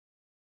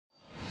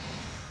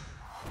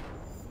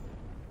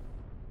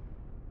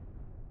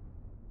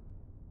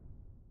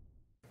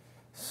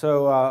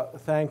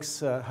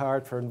Thanks,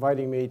 Howard, for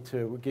inviting me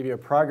to give you a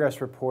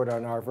progress report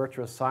on our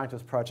Virtuous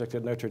Scientist project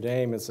at Notre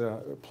Dame. It's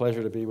a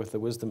pleasure to be with the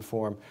Wisdom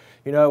Forum.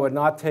 You know, it would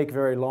not take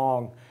very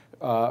long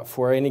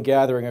for any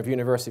gathering of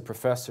university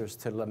professors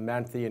to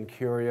lament the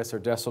incurious or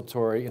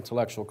desultory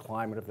intellectual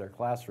climate of their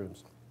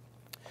classrooms,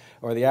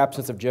 or the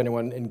absence of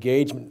genuine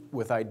engagement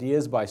with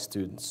ideas by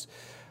students.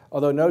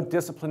 Although no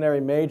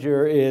disciplinary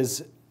major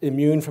is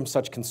immune from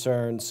such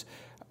concerns,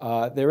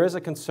 there is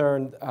a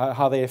concern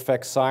how they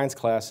affect science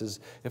classes,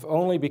 if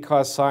only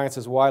because science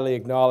is widely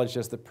acknowledged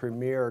as the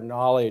premier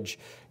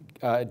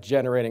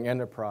knowledge-generating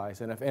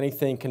enterprise, and if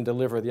anything can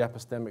deliver the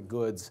epistemic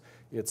goods,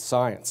 it's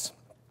science.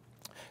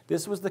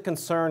 This was the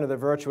concern of the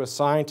Virtuous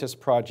Scientist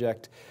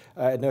project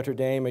at Notre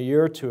Dame a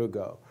year or two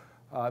ago.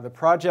 The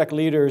project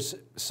leaders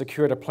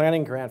secured a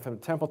planning grant from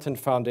the Templeton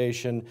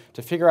Foundation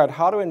to figure out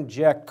how to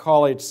inject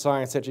college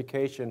science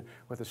education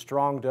with a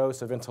strong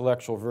dose of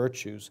intellectual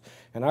virtues.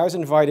 And I was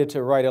invited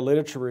to write a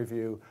literature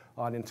review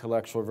on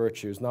intellectual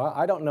virtues. Now,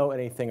 I don't know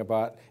anything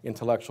about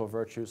intellectual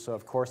virtues, so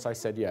of course I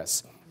said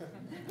yes.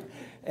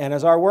 And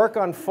as our work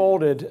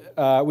unfolded,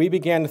 we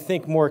began to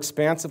think more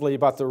expansively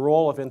about the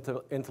role of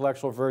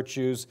intellectual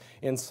virtues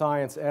in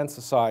science and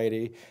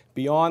society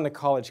beyond the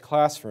college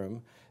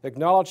classroom,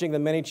 acknowledging the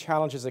many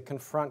challenges that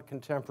confront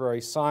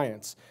contemporary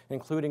science,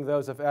 including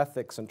those of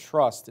ethics and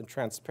trust and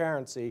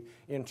transparency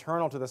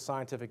internal to the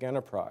scientific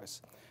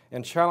enterprise,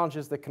 and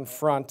challenges that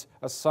confront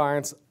a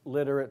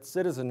science-literate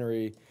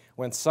citizenry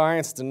when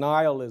science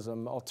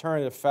denialism,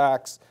 alternative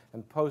facts,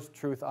 and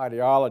post-truth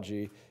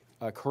ideology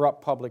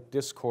corrupt public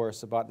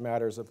discourse about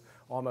matters of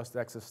almost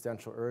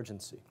existential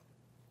urgency.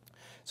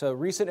 So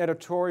recent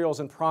editorials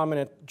in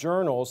prominent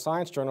journals,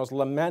 science journals,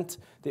 lament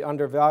the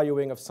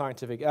undervaluing of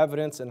scientific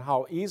evidence and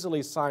how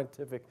easily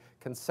scientific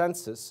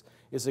consensus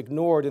is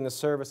ignored in the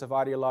service of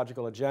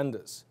ideological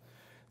agendas.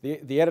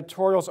 The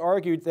editorials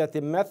argued that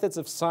the methods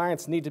of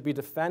science need to be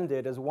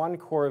defended as one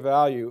core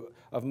value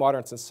of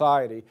modern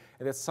society,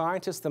 and that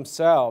scientists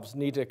themselves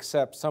need to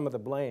accept some of the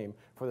blame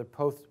for the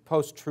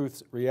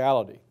post-truth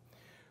reality.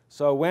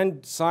 So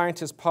when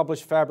scientists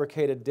publish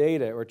fabricated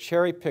data or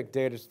cherry-pick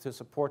data to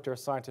support their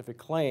scientific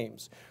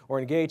claims, or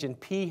engage in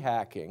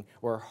p-hacking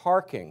or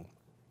harking,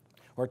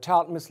 or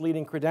tout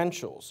misleading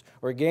credentials,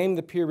 or game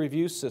the peer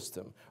review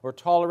system, or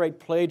tolerate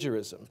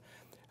plagiarism,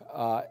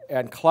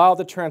 and cloud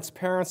the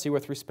transparency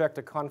with respect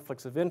to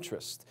conflicts of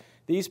interest,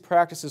 these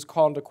practices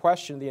call into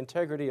question the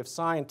integrity of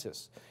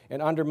scientists and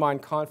undermine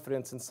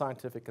confidence in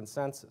scientific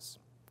consensus.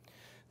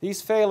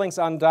 These failings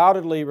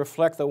undoubtedly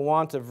reflect the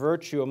want of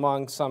virtue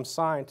among some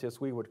scientists,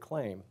 we would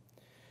claim.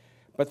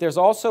 But there's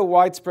also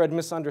widespread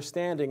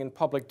misunderstanding in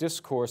public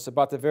discourse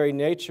about the very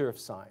nature of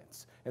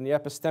science and the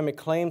epistemic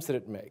claims that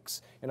it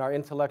makes and our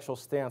intellectual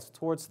stance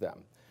towards them,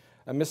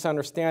 a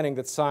misunderstanding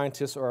that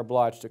scientists are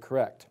obliged to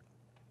correct.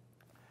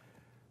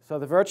 So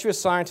the Virtuous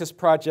Scientist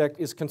Project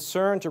is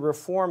concerned to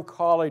reform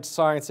college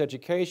science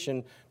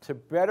education to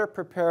better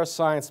prepare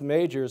science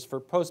majors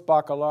for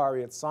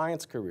post-baccalaureate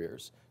science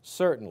careers,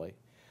 certainly,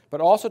 but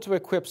also to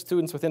equip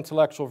students with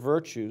intellectual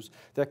virtues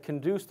that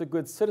conduce to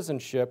good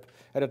citizenship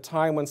at a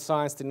time when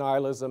science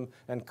denialism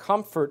and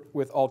comfort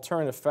with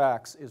alternative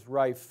facts is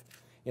rife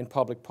in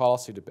public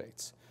policy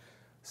debates.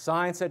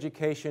 Science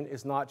education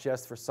is not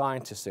just for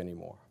scientists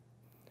anymore.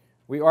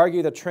 We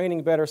argue that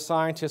training better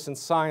scientists and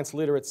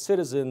science-literate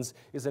citizens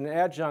is an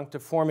adjunct to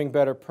forming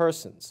better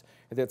persons,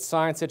 and that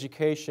science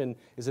education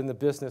is in the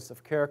business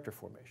of character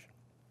formation.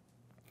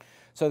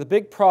 So the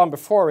big problem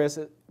before us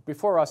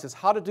is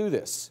how to do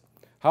this.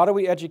 How do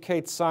we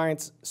educate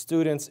science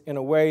students in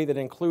a way that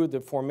include the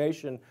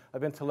formation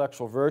of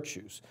intellectual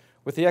virtues,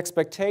 with the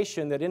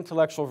expectation that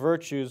intellectual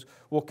virtues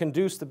will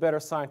conduce to better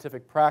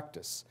scientific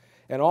practice,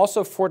 and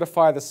also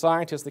fortify the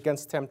scientist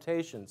against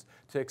temptations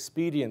to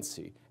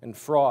expediency and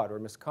fraud or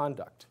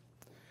misconduct?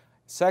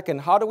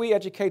 Second, how do we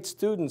educate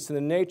students in the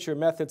nature,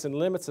 methods, and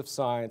limits of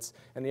science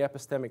and the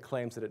epistemic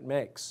claims that it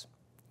makes?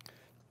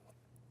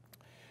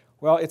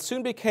 Well, it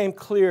soon became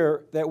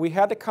clear that we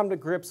had to come to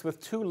grips with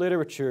two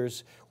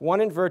literatures, one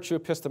in virtue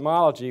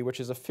epistemology, which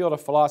is a field of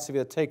philosophy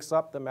that takes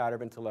up the matter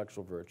of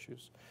intellectual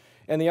virtues,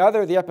 and the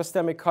other, the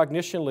epistemic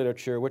cognition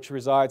literature, which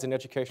resides in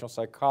educational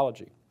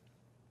psychology.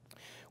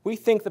 We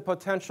think the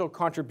potential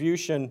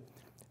contribution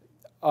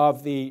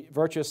of the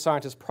Virtuous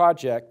Scientist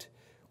Project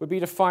would be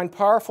to find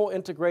powerful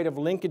integrative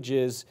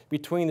linkages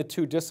between the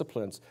two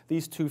disciplines,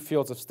 these two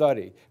fields of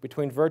study,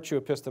 between virtue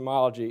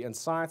epistemology and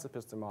science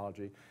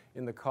epistemology,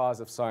 in the cause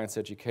of science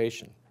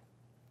education.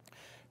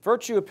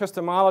 Virtue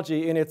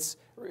epistemology, in its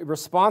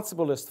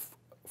responsibilist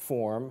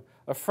form,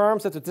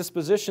 affirms that the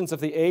dispositions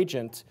of the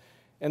agent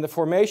and the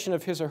formation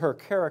of his or her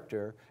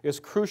character is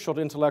crucial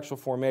to intellectual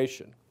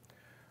formation.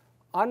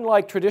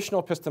 Unlike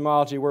traditional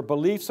epistemology, where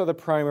beliefs are the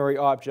primary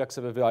objects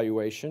of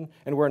evaluation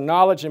and where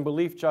knowledge and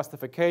belief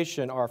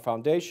justification are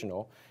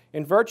foundational,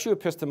 in virtue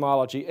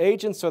epistemology,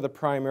 agents are the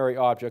primary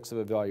objects of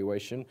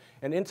evaluation,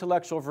 and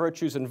intellectual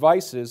virtues and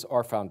vices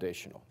are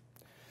foundational.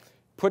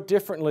 Put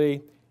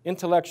differently,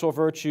 intellectual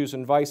virtues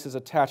and vices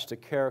attach to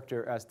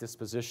character as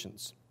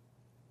dispositions.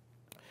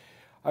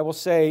 I will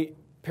say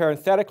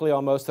parenthetically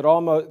almost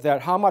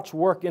that how much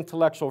work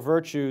intellectual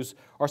virtues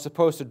are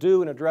supposed to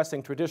do in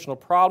addressing traditional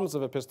problems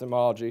of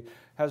epistemology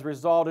has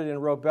resulted in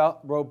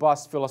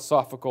robust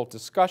philosophical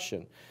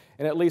discussion.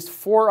 And at least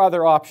 4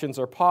 other options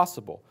are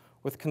possible,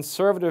 with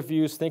conservative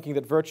views thinking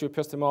that virtue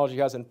epistemology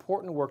has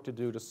important work to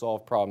do to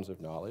solve problems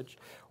of knowledge,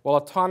 while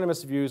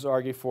autonomous views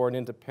argue for an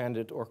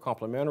independent or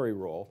complementary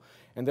role.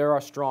 And there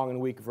are strong and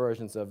weak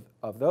versions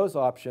of those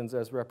options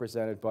as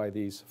represented by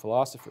these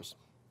philosophers.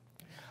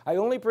 I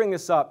only bring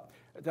this up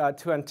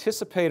to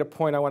anticipate a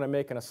point I want to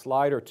make in a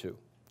slide or two,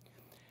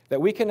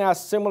 that we can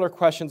ask similar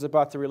questions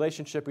about the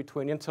relationship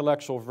between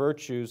intellectual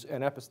virtues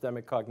and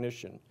epistemic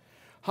cognition.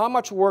 How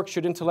much work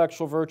should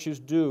intellectual virtues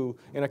do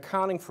in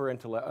accounting for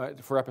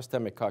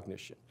epistemic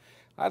cognition?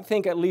 I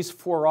think at least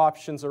 4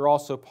 options are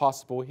also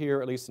possible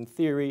here, at least in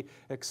theory,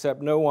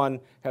 except no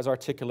one has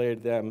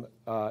articulated them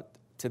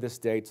to this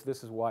date, so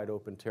this is wide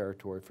open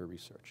territory for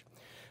research.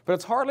 But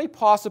it's hardly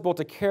possible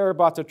to care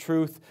about the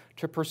truth,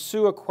 to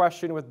pursue a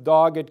question with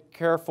dogged,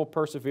 careful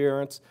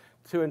perseverance,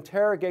 to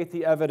interrogate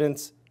the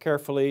evidence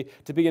carefully,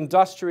 to be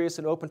industrious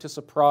and open to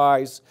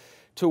surprise,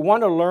 to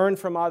want to learn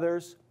from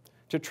others,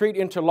 to treat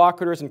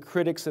interlocutors and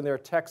critics in their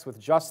texts with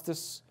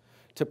justice,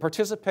 to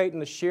participate in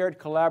the shared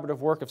collaborative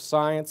work of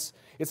science.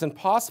 It's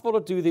impossible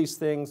to do these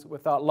things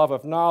without love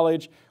of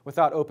knowledge,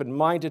 without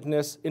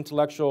open-mindedness,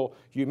 intellectual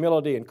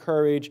humility and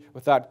courage,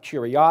 without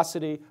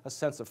curiosity, a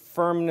sense of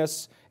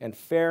firmness and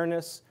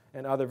fairness,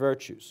 and other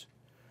virtues.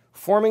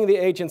 Forming the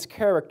agent's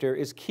character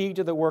is key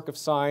to the work of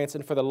science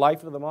and for the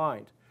life of the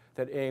mind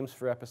that aims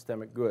for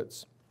epistemic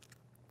goods.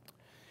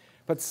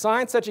 But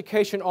science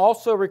education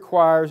also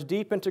requires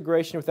deep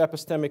integration with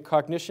epistemic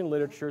cognition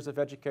literatures of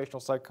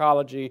educational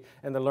psychology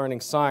and the learning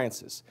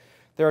sciences.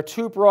 There are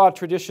 2 broad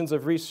traditions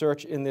of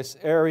research in this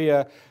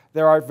area.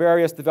 There are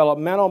various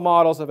developmental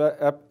models of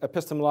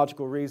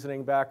epistemological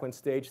reasoning back when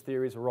stage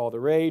theories were all the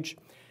rage,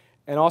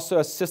 and also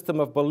a system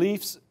of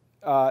beliefs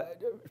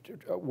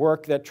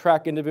work that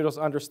track individuals'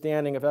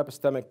 understanding of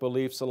epistemic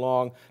beliefs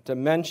along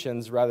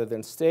dimensions rather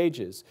than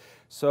stages.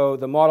 So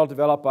the model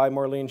developed by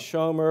Marlene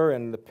Schomer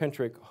and the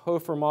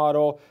Pintrick-Hofer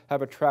model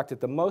have attracted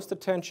the most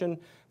attention,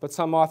 but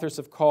some authors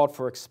have called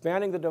for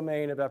expanding the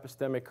domain of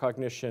epistemic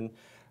cognition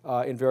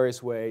in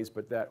various ways,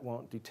 but that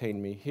won't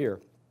detain me here.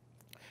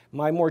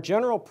 My more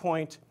general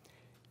point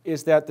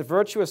is that the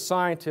virtuous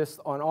scientist,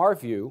 on our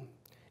view,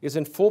 is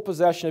in full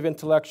possession of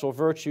intellectual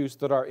virtues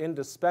that are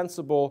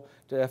indispensable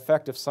to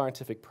effective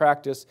scientific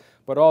practice,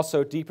 but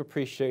also deep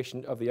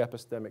appreciation of the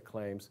epistemic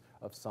claims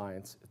of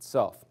science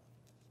itself.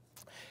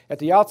 At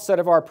the outset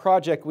of our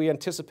project, we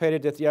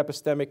anticipated that the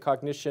epistemic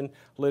cognition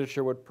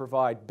literature would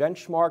provide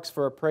benchmarks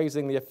for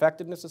appraising the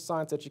effectiveness of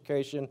science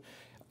education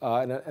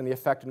and the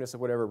effectiveness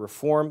of whatever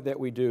reform that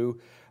we do.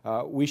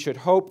 We should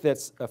hope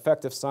that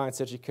effective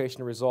science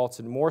education results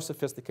in more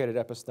sophisticated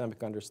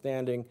epistemic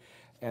understanding,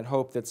 and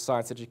hope that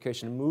science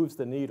education moves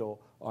the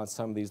needle on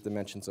some of these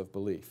dimensions of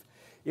belief.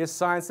 Is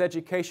science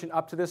education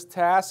up to this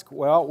task?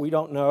 Well, we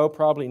don't know,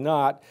 probably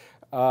not.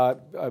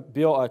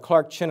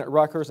 Clark Chin at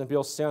Rutgers and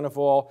Bill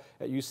Sandoval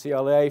at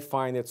UCLA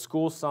find that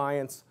school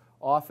science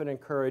often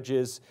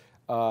encourages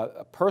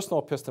a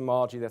personal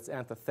epistemology that's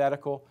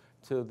antithetical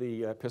to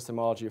the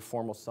epistemology of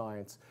formal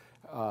science.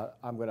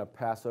 I'm going to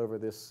pass over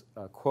this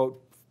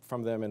quote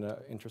from them in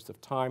the interest of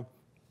time.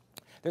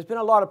 There's been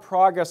a lot of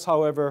progress,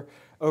 however,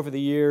 over the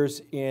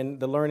years in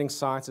the learning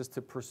sciences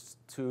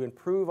to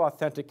improve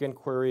authentic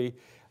inquiry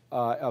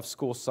of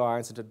school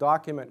science and to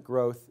document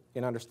growth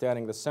in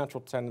understanding the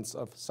central tenets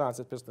of science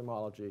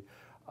epistemology.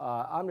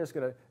 I'm just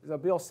going to,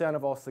 Bill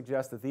Sandoval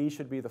suggests that these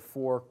should be the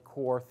 4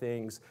 core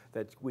things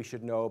that we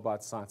should know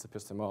about science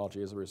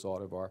epistemology as a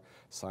result of our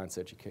science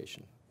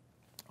education.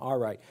 All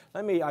right,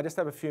 I just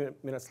have a few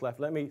minutes left.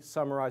 Let me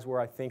summarize where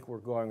I think we're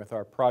going with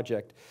our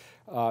project.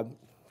 Okay.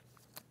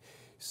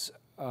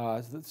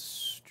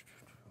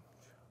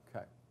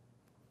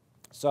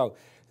 So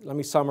let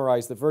me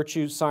summarize. The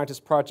Virtuous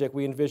Scientist Project,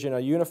 we envision a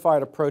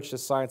unified approach to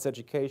science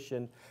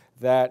education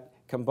that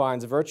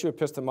combines virtue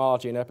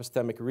epistemology and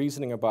epistemic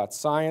reasoning about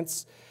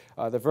science.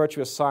 The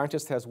virtuous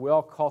scientist has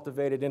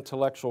well-cultivated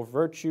intellectual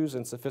virtues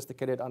and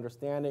sophisticated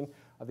understanding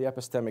of the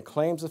epistemic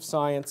claims of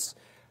science.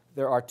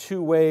 There are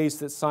 2 ways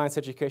that science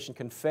education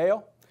can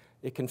fail.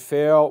 It can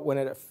fail when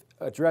it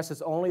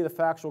addresses only the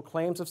factual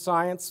claims of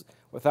science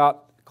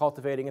without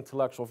cultivating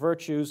intellectual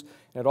virtues,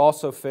 and it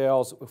also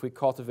fails if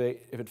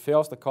it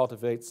fails to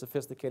cultivate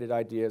sophisticated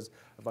ideas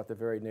about the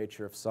very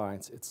nature of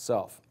science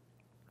itself.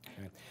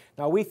 Okay.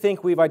 Now, we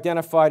think we've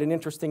identified an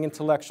interesting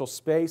intellectual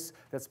space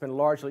that's been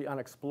largely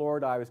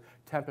unexplored. I was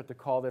tempted to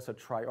call this a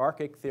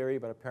triarchic theory,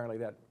 but apparently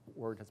that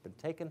word has been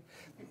taken.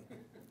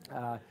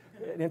 An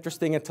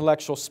interesting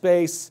intellectual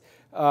space.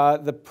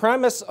 The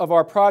premise of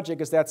our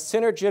project is that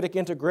synergetic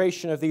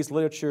integration of these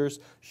literatures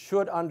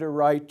should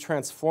underwrite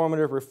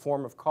transformative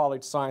reform of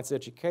college science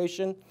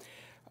education.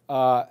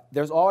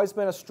 There's always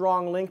been a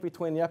strong link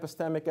between the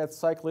epistemic ed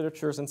psych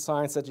literatures and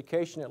science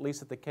education, at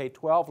least at the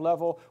K-12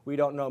 level. We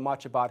don't know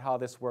much about how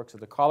this works at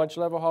the college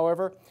level,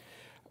 however.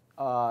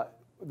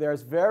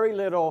 there's very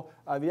little,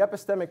 the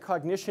epistemic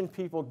cognition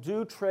people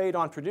do trade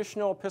on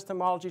traditional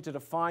epistemology to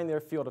define their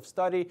field of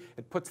study.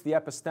 It puts the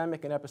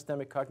epistemic in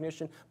epistemic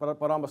cognition,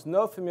 but almost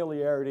no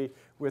familiarity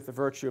with the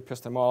virtue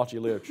epistemology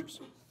literatures.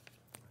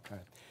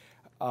 Okay.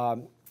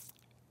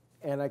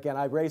 And again,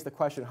 I raised the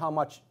question, how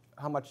much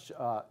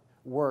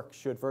work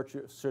should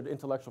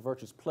intellectual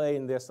virtues play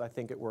in this? I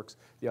think it works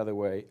the other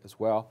way as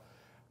well.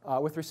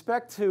 With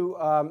respect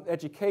to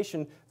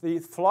education, the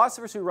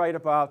philosophers who write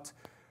about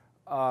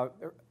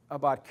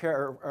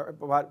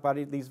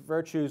these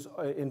virtues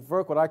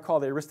invoke what I call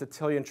the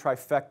Aristotelian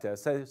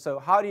trifecta. So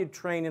how do you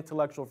train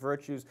intellectual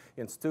virtues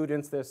in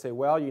students? They say,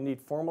 well, you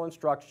need formal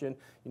instruction,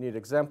 you need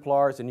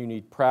exemplars, and you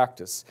need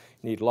practice.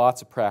 You need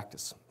lots of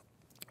practice.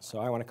 So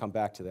I want to come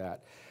back to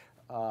that.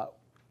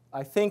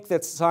 I think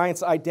that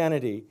science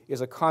identity is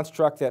a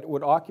construct that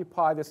would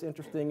occupy this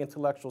interesting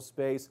intellectual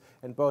space,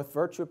 and both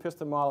virtue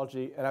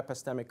epistemology and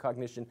epistemic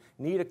cognition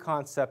need a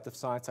concept of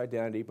science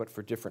identity, but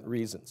for different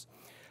reasons.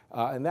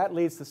 And that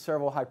leads to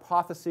several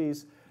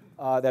hypotheses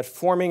that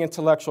forming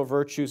intellectual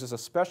virtues is a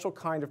special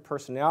kind of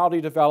personality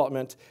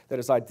development that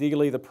is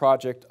ideally the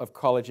project of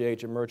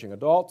college-age emerging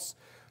adults.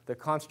 The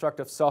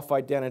construct of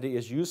self-identity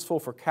is useful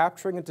for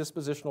capturing the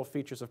dispositional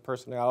features of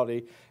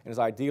personality and is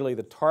ideally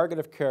the target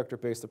of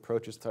character-based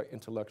approaches to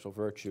intellectual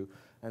virtue,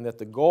 and that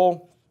the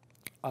goal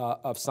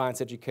of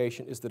science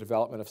education is the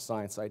development of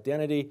science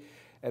identity,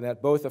 and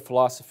that both a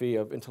philosophy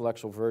of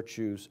intellectual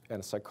virtues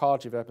and a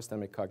psychology of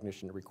epistemic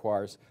cognition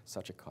requires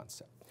such a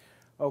concept.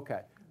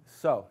 Okay,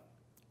 so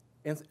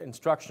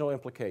instructional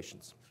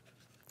implications.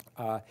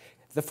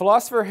 The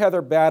philosopher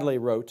Heather Baddeley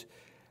wrote,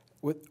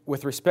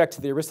 with respect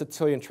to the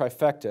Aristotelian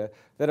trifecta,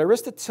 that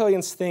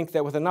Aristotelians think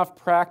that with enough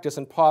practice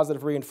and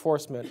positive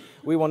reinforcement,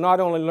 we will not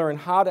only learn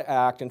how to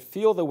act and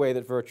feel the way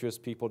that virtuous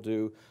people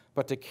do,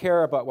 but to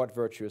care about what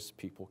virtuous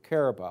people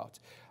care about.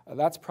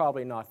 That's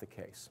probably not the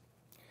case.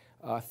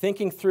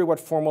 Thinking through what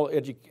formal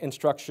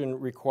instruction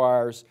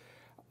requires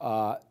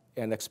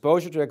and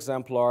exposure to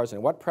exemplars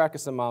and what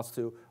practice amounts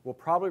to will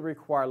probably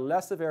require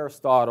less of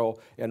Aristotle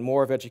and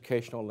more of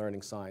educational and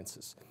learning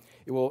sciences.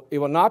 It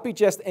will not be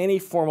just any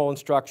formal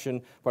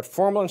instruction, but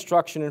formal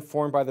instruction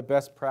informed by the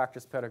best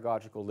practice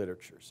pedagogical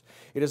literatures.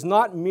 It is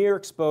not mere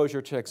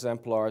exposure to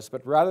exemplars,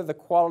 but rather the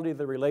quality of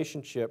the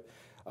relationship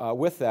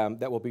with them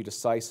that will be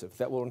decisive,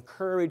 that will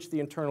encourage the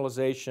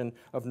internalization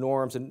of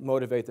norms and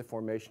motivate the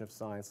formation of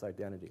science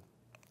identity.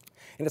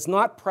 And it's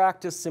not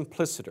practice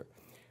simpliciter,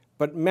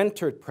 but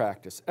mentored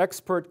practice,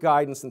 expert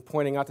guidance in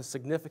pointing out the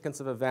significance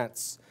of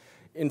events,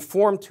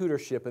 informed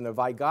tutorship in the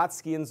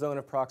Vygotskian zone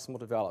of proximal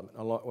development,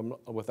 along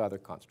with other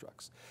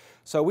constructs.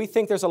 So we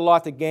think there's a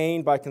lot to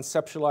gain by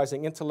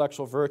conceptualizing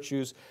intellectual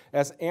virtues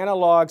as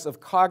analogs of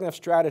cognitive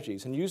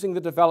strategies and using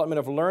the development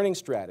of learning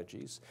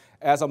strategies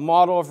as a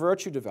model of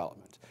virtue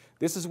development.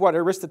 This is what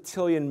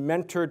Aristotelian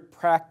mentored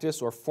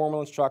practice or formal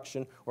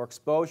instruction or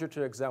exposure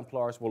to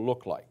exemplars will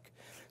look like.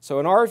 So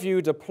in our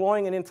view,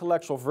 deploying an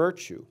intellectual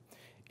virtue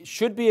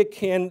should be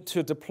akin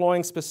to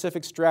deploying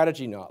specific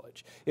strategy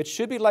knowledge. It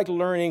should be like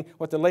learning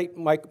what the late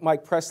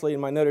Mike Presley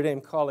and my Notre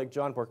Dame colleague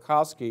John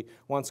Borkowski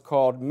once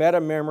called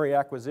meta-memory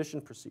acquisition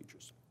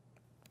procedures.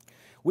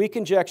 We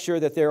conjecture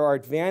that there are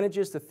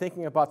advantages to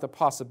thinking about the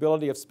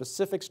possibility of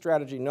specific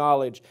strategy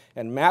knowledge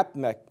and map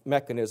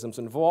mechanisms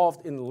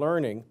involved in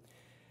learning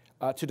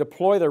to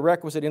deploy the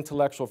requisite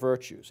intellectual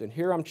virtues. And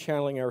here I'm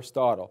channeling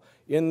Aristotle,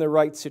 in the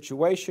right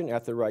situation,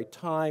 at the right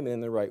time, and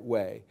in the right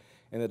way.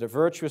 And that a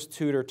virtuous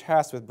tutor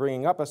tasked with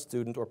bringing up a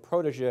student or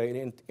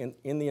protege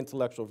in the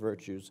intellectual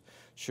virtues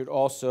should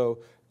also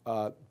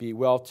be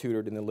well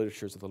tutored in the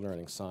literatures of the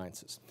learning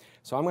sciences.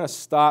 So I'm going to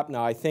stop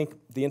now. I think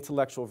the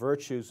intellectual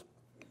virtues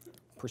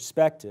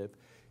perspective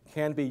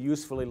can be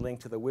usefully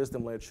linked to the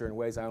wisdom literature in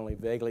ways I only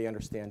vaguely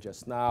understand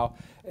just now,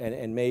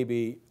 and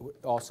maybe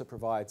also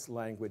provides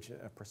language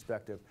and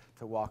perspective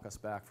to walk us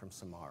back from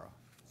Samara.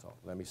 So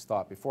let me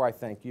stop. Before I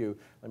thank you,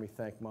 let me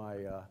thank my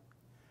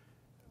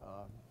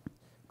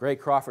Gray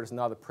Crawford is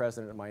now the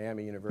president of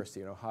Miami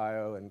University in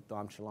Ohio, and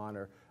Dom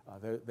Chalaner,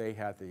 they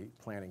had the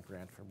planning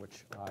grant from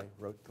which I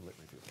wrote the lit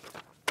review.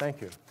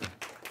 Thank you.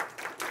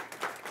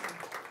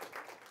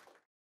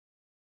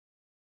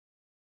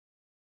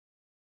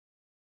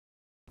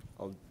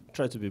 I'll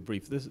try to be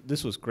brief.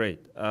 This was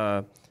great,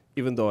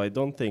 even though I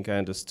don't think I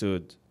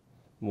understood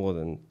more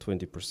than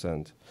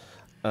 20%.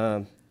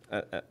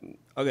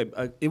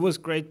 It was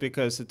great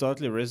because it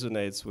totally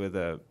resonates with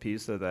a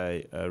piece that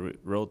I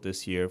wrote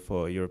this year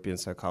for European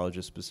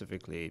psychologists,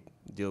 specifically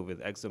deal with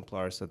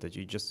exemplars, so that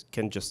you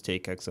can't just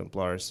take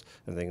exemplars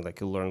and think like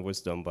you learn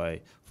wisdom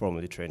by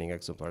formally training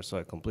exemplars. So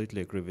I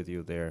completely agree with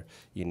you there.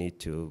 You need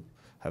to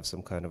have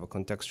some kind of a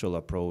contextual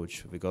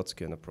approach,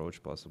 Vygotskian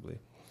approach possibly.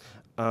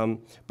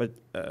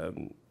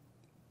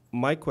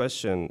 My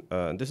question,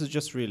 this is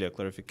just really a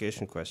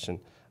clarification question.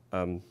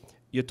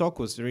 Your talk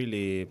was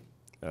really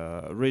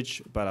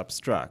rich but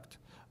abstract.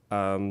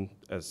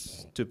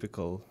 as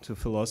typical to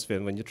philosophy,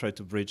 and when you try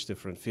to bridge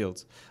different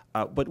fields.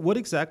 But what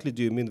exactly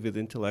do you mean with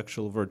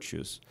intellectual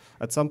virtues?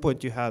 At some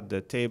point, you had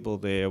the table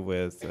there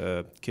with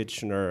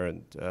Kitchener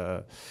and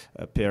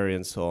Perry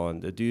and so on.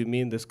 Do you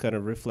mean this kind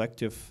of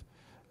reflective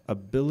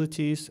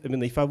abilities? I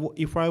mean,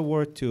 if I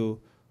were to,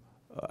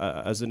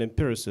 as an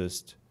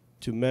empiricist,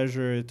 to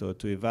measure it or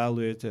to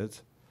evaluate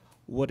it,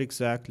 what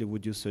exactly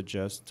would you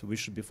suggest we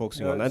should be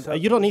focusing on?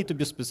 And you don't need to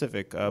be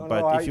specific,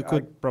 but if you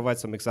could provide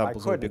some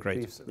examples, it would be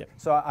great. Yeah.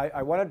 So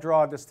I want to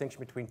draw a distinction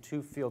between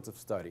two fields of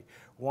study.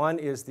 One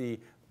is the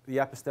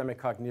epistemic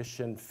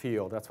cognition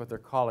field. That's what they're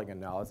calling it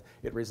now.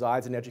 It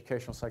resides in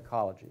educational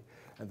psychology.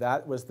 And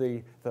that was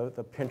the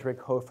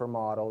Pintrick-Hofer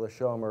model, the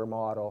Schomer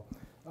model,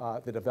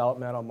 the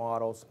developmental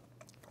models.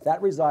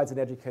 That resides in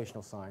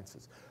educational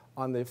sciences.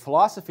 On the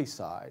philosophy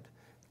side,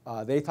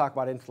 they talk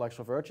about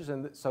intellectual virtues,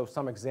 and so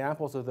some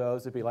examples of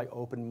those would be like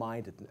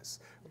open-mindedness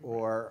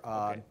or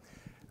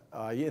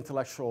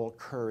intellectual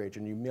courage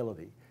and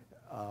humility.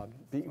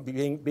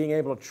 Being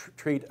able to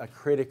treat a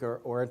critic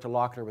or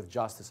interlocutor with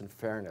justice and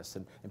fairness,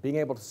 and being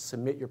able to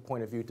submit your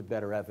point of view to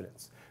better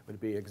evidence would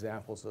be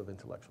examples of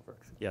intellectual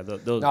virtue. Yeah,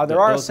 now, there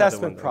are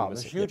assessment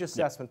problems, huge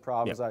assessment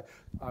problems.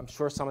 I'm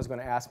sure someone's going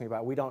to ask me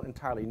about. We don't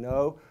entirely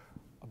know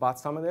about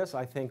some of this.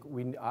 I think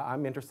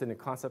I'm interested in the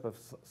concept of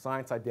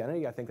science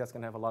identity. I think that's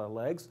going to have a lot of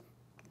legs.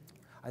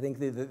 I think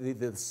the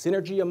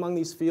synergy among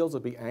these fields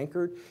will be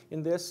anchored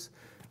in this.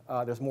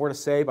 There's more to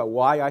say about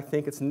why I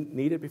think it's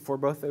needed before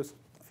both those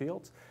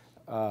fields.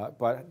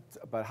 But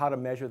how to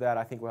measure that,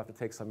 I think we'll have to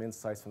take some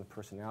insights from the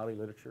personality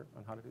literature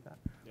on how to do that.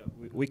 Yeah,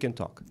 we can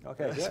talk.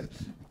 Okay, good.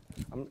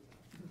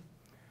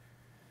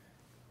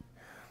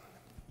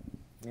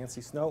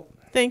 Nancy Snow.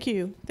 Thank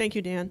you,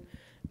 Dan.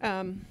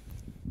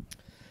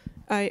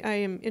 I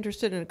am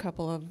interested in a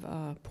couple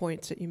of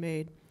points that you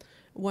made.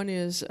 One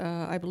is,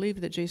 I believe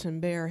that Jason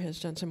Baer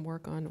has done some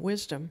work on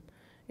wisdom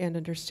and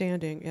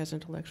understanding as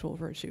intellectual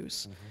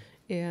virtues.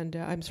 Mm-hmm. And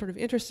I'm sort of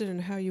interested in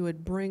how you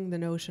would bring the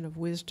notion of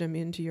wisdom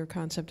into your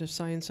concept of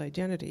science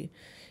identity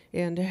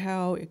and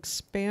how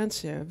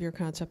expansive your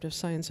concept of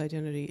science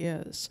identity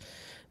is.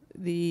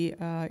 The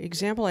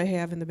example I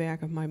have in the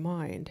back of my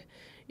mind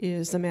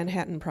is the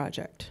Manhattan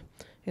Project.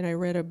 And I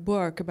read a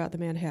book about the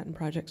Manhattan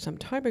Project some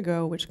time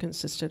ago, which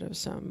consisted of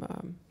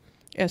some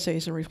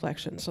essays and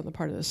reflections on the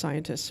part of the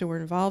scientists who were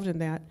involved in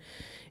that.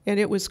 And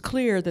it was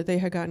clear that they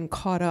had gotten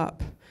caught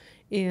up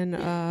in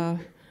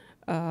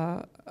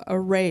a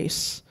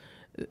race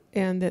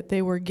and that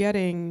they were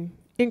getting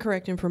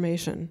incorrect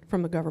information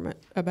from the government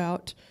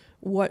about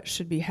what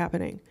should be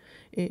happening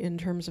in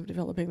terms of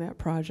developing that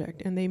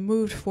project. And they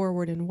moved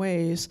forward in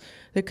ways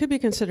that could be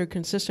considered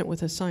consistent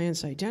with a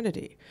science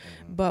identity,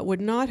 but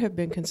would not have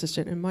been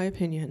consistent, in my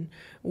opinion,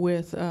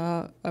 with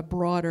a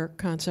broader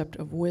concept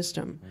of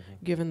wisdom,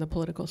 given the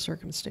political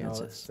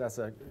circumstances.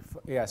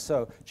 No,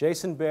 so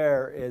Jason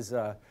Baer is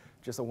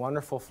just a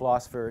wonderful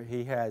philosopher.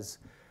 He has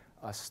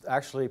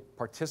actually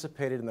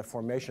participated in the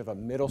formation of a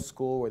middle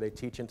school where they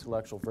teach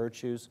intellectual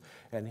virtues,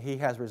 and he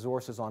has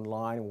resources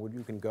online where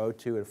you can go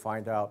to and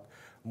find out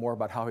more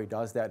about how he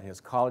does that in his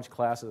college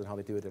classes and how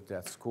they do it at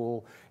that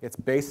school. It's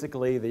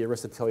basically the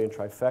Aristotelian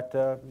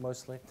trifecta,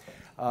 mostly.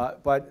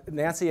 But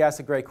Nancy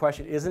asked a great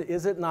question. Is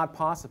it not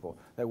possible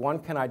that one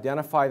can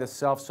identify the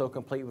self so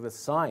completely with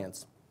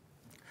science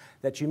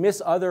that you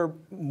miss other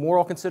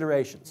moral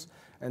considerations?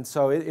 And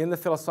so in the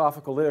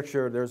philosophical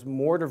literature, there's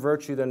more to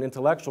virtue than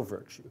intellectual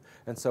virtue.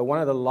 And so one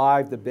of the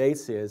live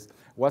debates is,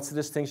 what's the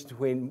distinction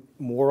between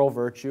moral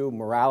virtue,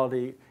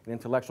 morality, and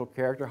intellectual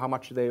character? How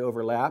much do they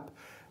overlap?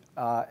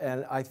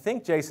 And I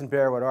think Jason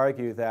Baer would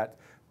argue that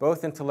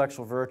both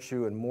intellectual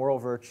virtue and moral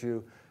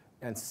virtue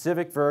and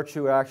civic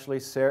virtue actually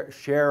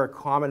share a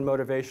common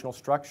motivational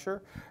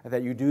structure, and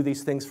that you do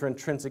these things for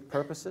intrinsic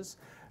purposes,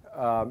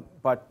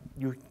 but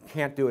you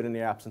can't do it in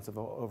the absence of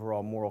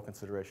overall moral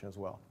consideration as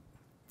well.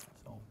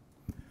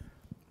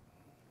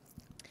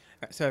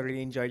 So I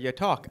really enjoyed your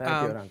talk. Thank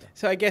you, Ananda.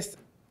 So I guess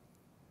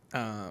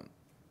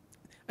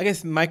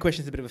my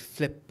question is a bit of a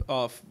flip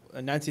of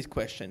Nancy's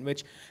question.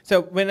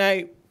 So when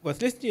I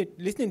was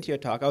listening to your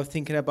talk, I was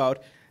thinking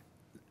about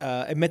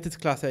a methods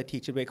class I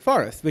teach at Wake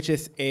Forest, which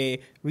is a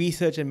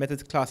research and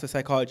methods class for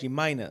psychology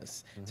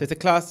minors. Mm-hmm. So it's a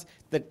class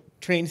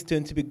that trains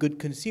students to be good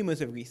consumers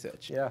of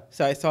research. Yeah.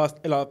 So I saw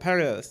a lot of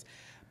parallels.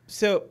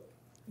 So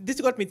this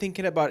got me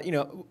thinking about,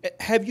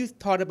 have you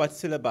thought about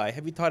syllabi?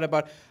 Have you thought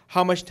about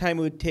how much time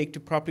it would take to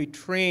properly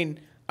train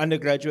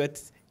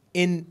undergraduates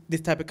in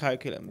this type of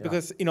curriculum? Yeah.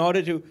 Because in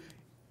order to,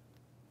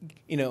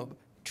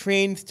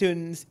 train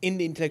students in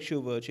the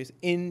intellectual virtues,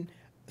 in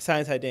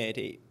science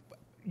identity,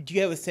 do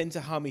you have a sense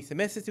of how many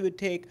semesters it would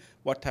take,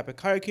 what type of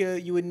curricula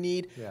you would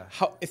need,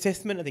 how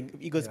assessment? I think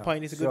Igor's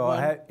point is a good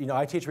one.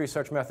 I teach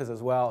research methods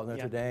as well at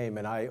Notre Dame,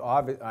 and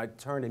I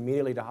turned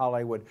immediately to how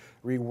I would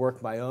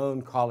rework my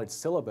own college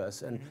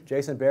syllabus. And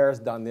Jason Baer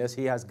has done this.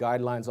 He has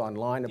guidelines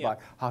online about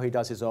how he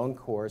does his own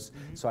course.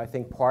 So I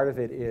think part of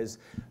it is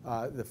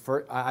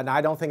and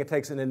I don't think it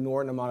takes an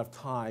inordinate amount of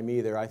time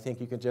either. I think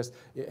you can just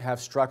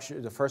have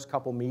structure. The first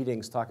couple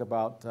meetings talk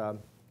about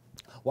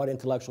what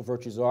intellectual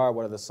virtues are,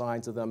 what are the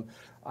signs of them.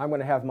 I'm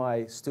going to have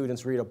my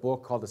students read a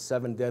book called The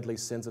 7 Deadly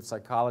Sins of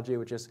Psychology,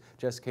 which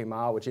just came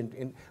out,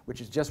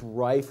 which is just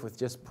rife with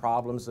just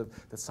problems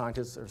that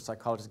scientists or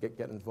psychologists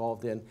get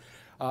involved in.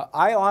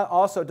 I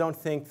also don't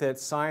think that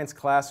science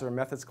classes or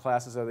methods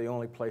classes are the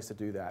only place to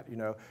do that. You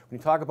know, when you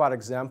talk about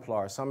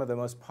exemplars, some of the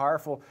most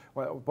powerful,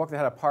 a book that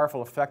had a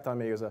powerful effect on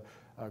me was a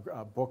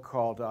book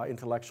called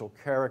Intellectual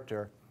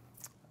Character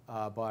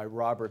by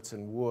Roberts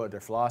and Wood. They're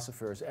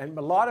philosophers. And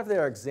a lot of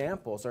their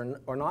examples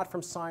are not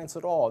from science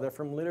at all. They're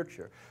from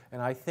literature.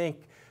 And I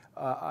think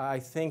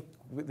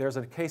there's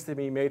a case to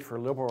be made for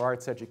liberal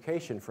arts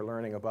education for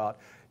learning about,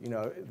 you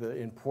know, the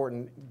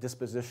important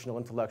dispositional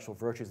intellectual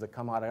virtues that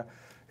come out of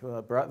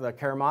the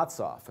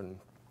Karamazov and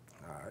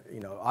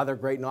you know, other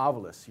great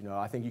novelists. You know,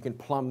 I think you can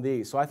plumb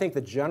these. So I think the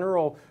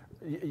general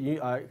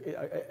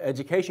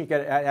education you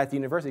get at the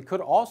university could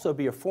also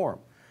be a forum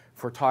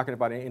for talking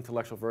about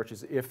intellectual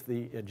virtues if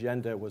the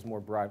agenda was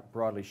more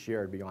broadly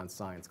shared beyond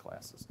science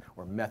classes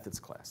or methods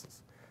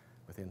classes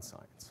within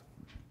science.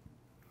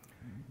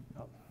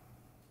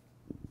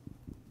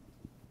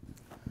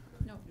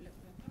 No,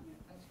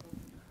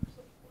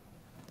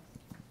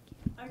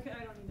 okay,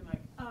 I don't need the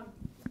mic.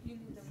 You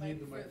need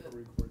the mic for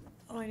recording.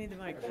 Oh, I need the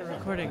mic for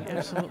recording,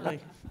 absolutely.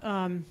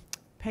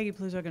 Peggy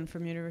Pluzogan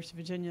from University of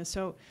Virginia.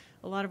 So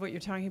a lot of what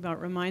you're talking about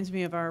reminds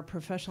me of our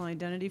professional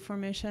identity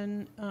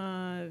formation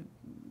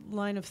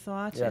line of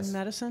thought in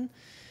medicine.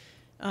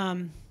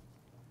 And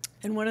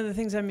one of the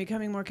things I'm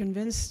becoming more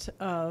convinced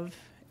of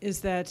is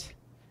that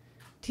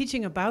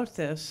teaching about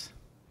this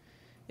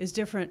is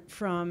different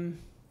from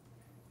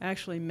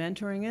actually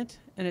mentoring it.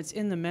 And it's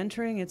in the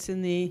mentoring, it's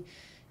in the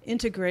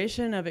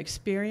integration of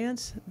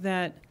experience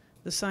that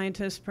the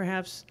scientist,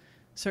 perhaps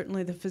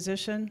certainly the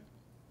physician,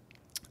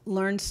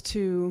 learns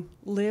to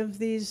live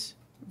these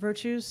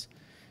virtues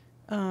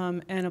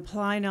and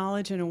apply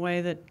knowledge in a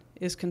way that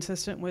is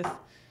consistent with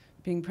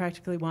being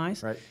practically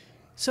wise. Right.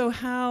 So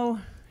how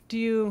do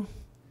you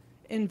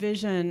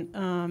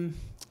envision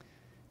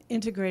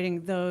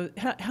integrating those,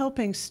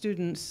 helping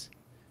students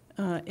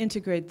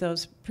integrate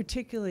those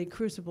particularly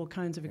crucible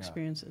kinds of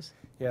experiences?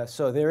 Yeah,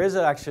 so there is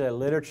actually a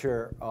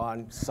literature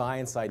on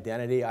science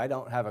identity. I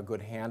don't have a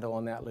good handle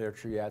on that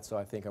literature yet, so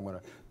I think I'm going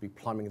to be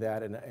plumbing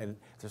that. And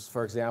just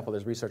for example,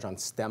 there's research on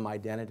STEM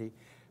identity.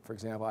 For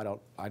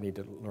example, I need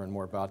to learn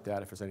more about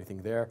that if there's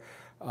anything there.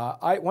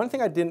 One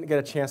thing I didn't get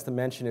a chance to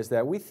mention is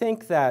that we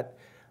think that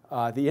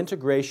the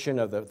integration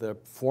of the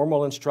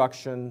formal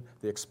instruction,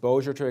 the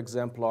exposure to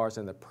exemplars,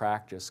 and the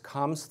practice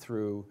comes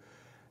through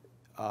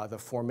the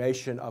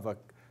formation of a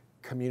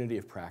community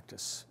of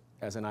practice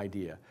as an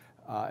idea.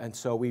 And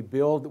so we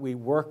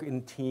work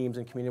in teams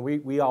and community.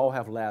 We all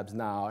have labs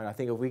now, and I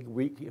think if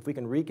we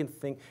can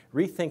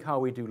rethink how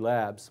we do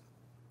labs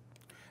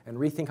and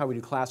rethink how we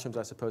do classrooms,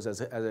 I suppose,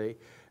 as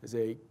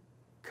a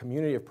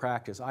community of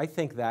practice, I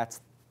think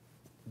that's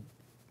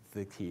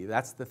the key.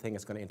 That's the thing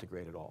that's going to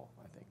integrate it all,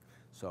 I think.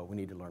 So we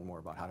need to learn more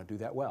about how to do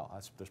that well.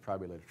 There's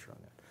probably literature on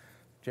that.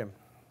 Jim.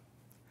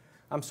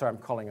 I'm sorry, I'm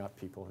calling out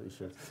people. You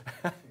should.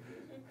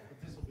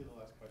 This will be the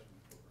last question.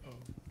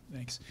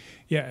 Thanks.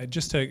 Yeah,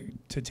 just to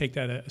take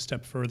that a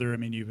step further, I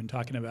mean, you've been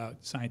talking about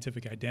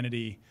scientific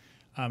identity,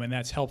 and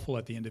that's helpful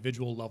at the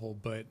individual level,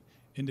 but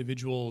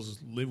individuals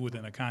live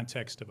within a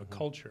context of a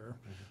culture.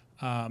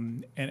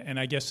 And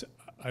I guess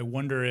I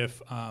wonder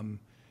if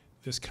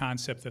this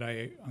concept that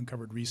I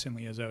uncovered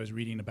recently as I was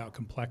reading about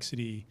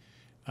complexity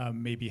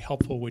may be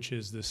helpful, which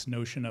is this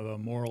notion of a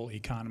moral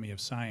economy of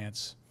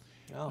science.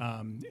 Oh.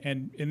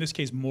 And in this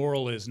case,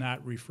 moral is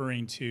not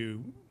referring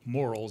to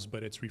morals,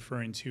 but it's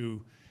referring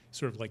to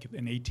sort of like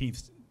an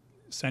 18th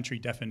century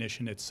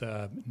definition. It's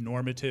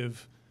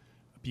normative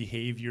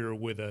behavior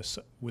with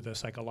a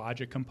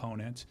psychologic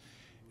component.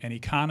 And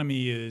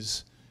economy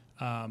is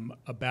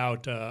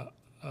about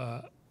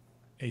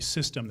a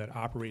system that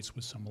operates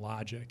with some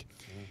logic.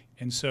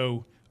 And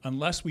so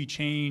unless we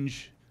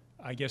change,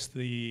 I guess,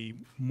 the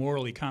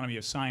moral economy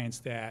of science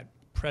that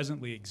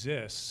presently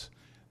exists,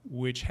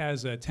 which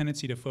has a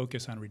tendency to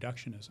focus on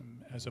reductionism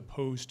as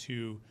opposed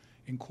to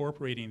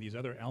incorporating these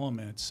other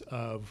elements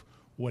of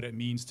what it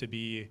means to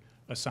be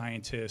a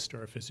scientist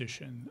or a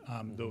physician,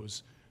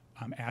 those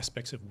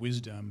aspects of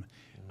wisdom.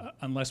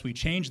 Unless we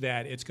change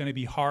that, it's going to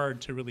be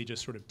hard to really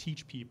just sort of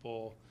teach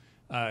people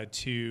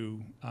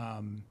to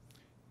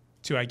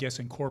I guess,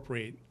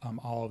 incorporate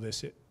all of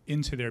this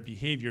into their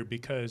behavior,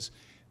 because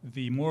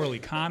the moral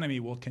economy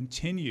will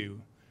continue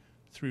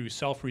through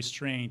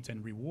self-restraint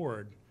and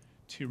reward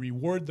to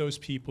reward those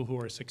people who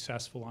are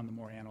successful on the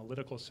more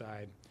analytical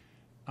side,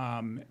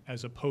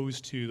 as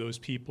opposed to those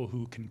people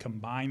who can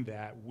combine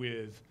that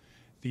with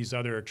these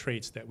other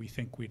traits that we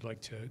think we'd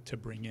like to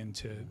bring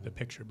into the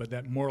picture. But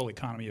that moral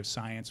economy of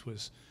science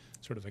was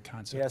sort of the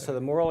concept. Yeah, so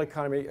the moral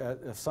economy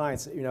of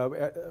science, you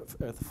know,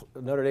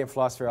 Notre Dame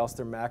philosopher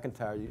Alistair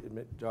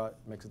McIntyre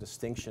makes a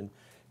distinction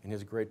in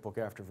his great book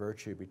After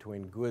Virtue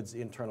between goods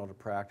internal to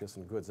practice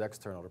and goods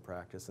external to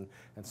practice.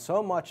 And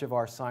so much of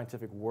our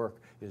scientific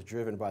work is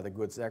driven by the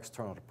goods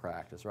external to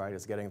practice, right?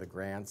 It's getting the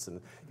grants and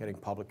getting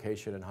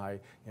publication in high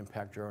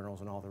impact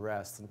journals and all the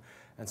rest.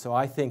 And so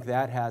I think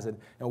that has it.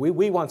 And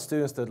we want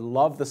students to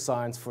love the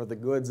science for the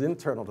goods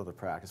internal to the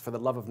practice, for the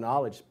love of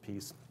knowledge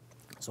piece.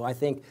 So I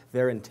think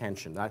their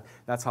intention,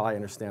 that's how I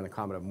understand the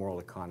comment of moral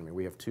economy.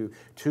 We have two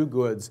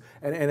goods,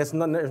 and there's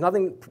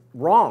nothing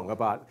wrong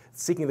about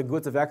seeking the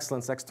goods of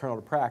excellence external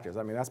to practice.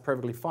 I mean, that's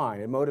perfectly fine.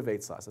 It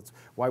motivates us. That's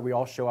why we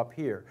all show up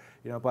here.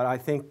 But I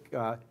think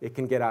it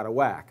can get out of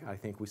whack. I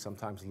think we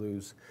sometimes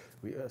lose.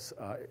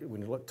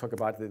 When you talk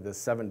about the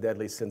 7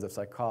 deadly sins of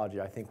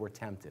psychology, I think we're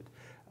tempted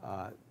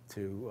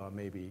to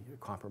maybe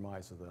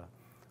compromise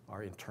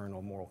our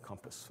internal moral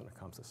compass when it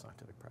comes to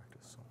scientific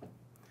practice.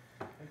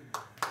 So.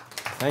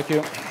 Thank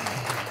you.